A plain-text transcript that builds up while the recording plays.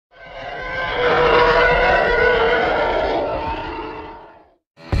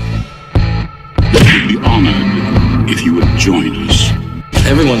join us.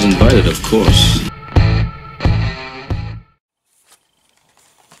 Everyone's invited, of course.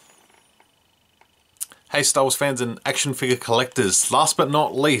 Hey Star Wars fans and action figure collectors, last but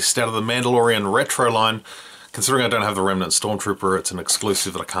not least out of the Mandalorian retro line, considering I don't have the Remnant Stormtrooper, it's an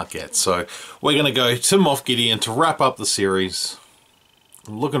exclusive that I can't get, so we're going to go to Moff Gideon to wrap up the series.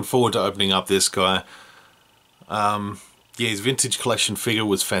 I'm looking forward to opening up this guy. Yeah, his vintage collection figure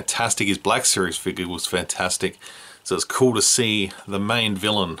was fantastic, his Black Series figure was fantastic, so it's cool to see the main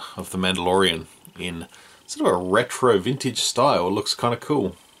villain of the Mandalorian in sort of a retro vintage style. It looks kind of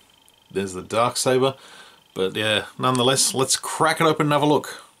cool. There's the Darksaber. But yeah, nonetheless, let's crack it open and have a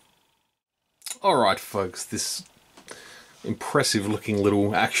look. Alright folks, this impressive looking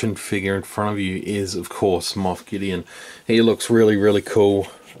little action figure in front of you is of course Moff Gideon. He looks really, really cool.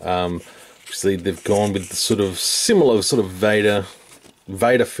 Obviously they've gone with the sort of similar sort of Vader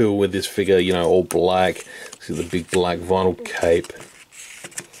feel with this figure, you know, all black. See the big black vinyl cape.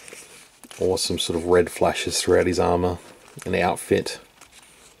 Awesome sort of red flashes throughout his armor and outfit.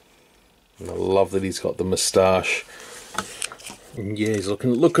 And I love that he's got the moustache. And yeah, he's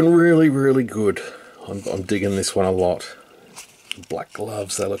looking really, really good. I'm digging this one a lot. Black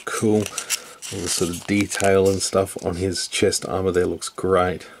gloves, they look cool. All the sort of detail and stuff on his chest armor there looks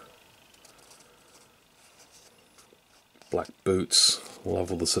great. Black boots.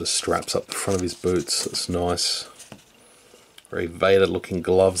 Love all the sort of straps up the front of his boots. That's nice. Very Vader looking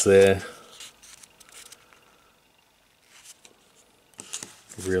gloves there.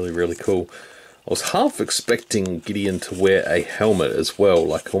 Really, really cool. I was half expecting Gideon to wear a helmet as well,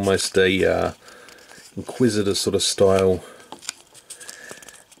 like almost a Inquisitor sort of style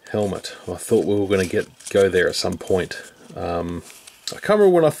helmet. I thought we were going to go there at some point. I can't remember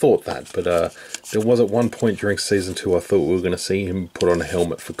when I thought that, but there was at one point during Season 2 I thought we were going to see him put on a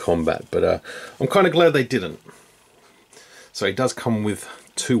helmet for combat, but I'm kind of glad they didn't. So he does come with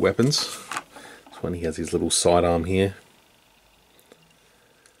two weapons. This one, he has his little sidearm here,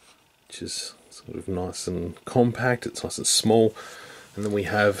 which is sort of nice and compact, it's nice and small. And then we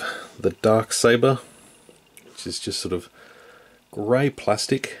have the Darksaber, which is just sort of grey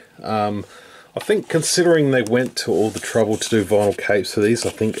plastic. I think considering they went to all the trouble to do vinyl capes for these, I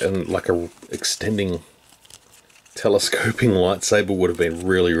think and like a extending telescoping lightsaber would have been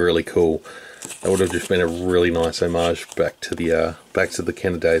really, really cool. That would have just been a really nice homage back to the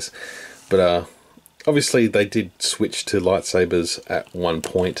Kenner days. But obviously they did switch to lightsabers at one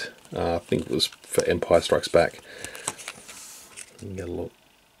point. I think it was for Empire Strikes Back. Get a look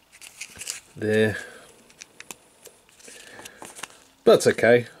there. But it's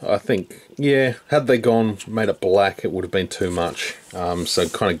okay. I think, yeah, had they made it black, it would have been too much. So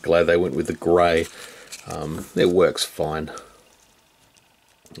kind of glad they went with the grey. It works fine.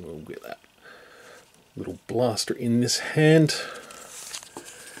 We'll get that little blaster in this hand.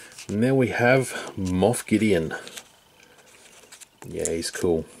 And there we have Moff Gideon. Yeah, he's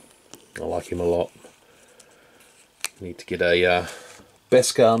cool. I like him a lot. Need to get a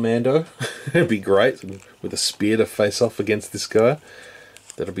Beskar Mando. It'd be great with a spear to face off against this guy.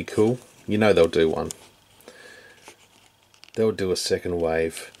 That'll be cool. You know they'll do one. They'll do a second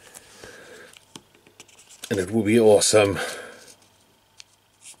wave, and it will be awesome.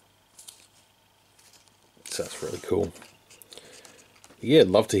 So that's really cool. Yeah, I'd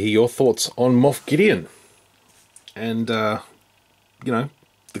love to hear your thoughts on Moff Gideon, and you know,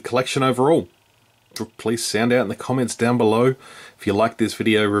 the collection overall. Please sound out in the comments down below. If you like this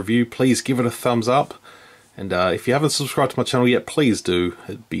video review, please give it a thumbs up. And if you haven't subscribed to my channel yet, please do.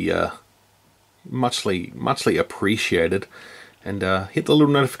 It'd be muchly appreciated. And hit the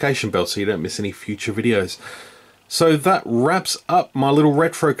little notification bell so you don't miss any future videos. So that wraps up my little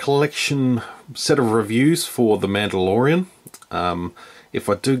retro collection set of reviews for The Mandalorian. If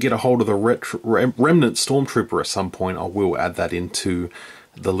I do get a hold of the Remnant Stormtrooper at some point, I will add that into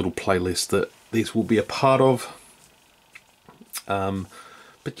the little playlist that these will be a part of.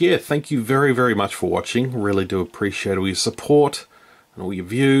 But yeah, thank you very, very much for watching. Really do appreciate all your support and all your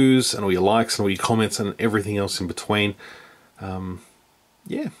views and all your likes and all your comments and everything else in between.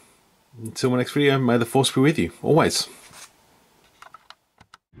 Yeah, until my next video, may the Force be with you, always.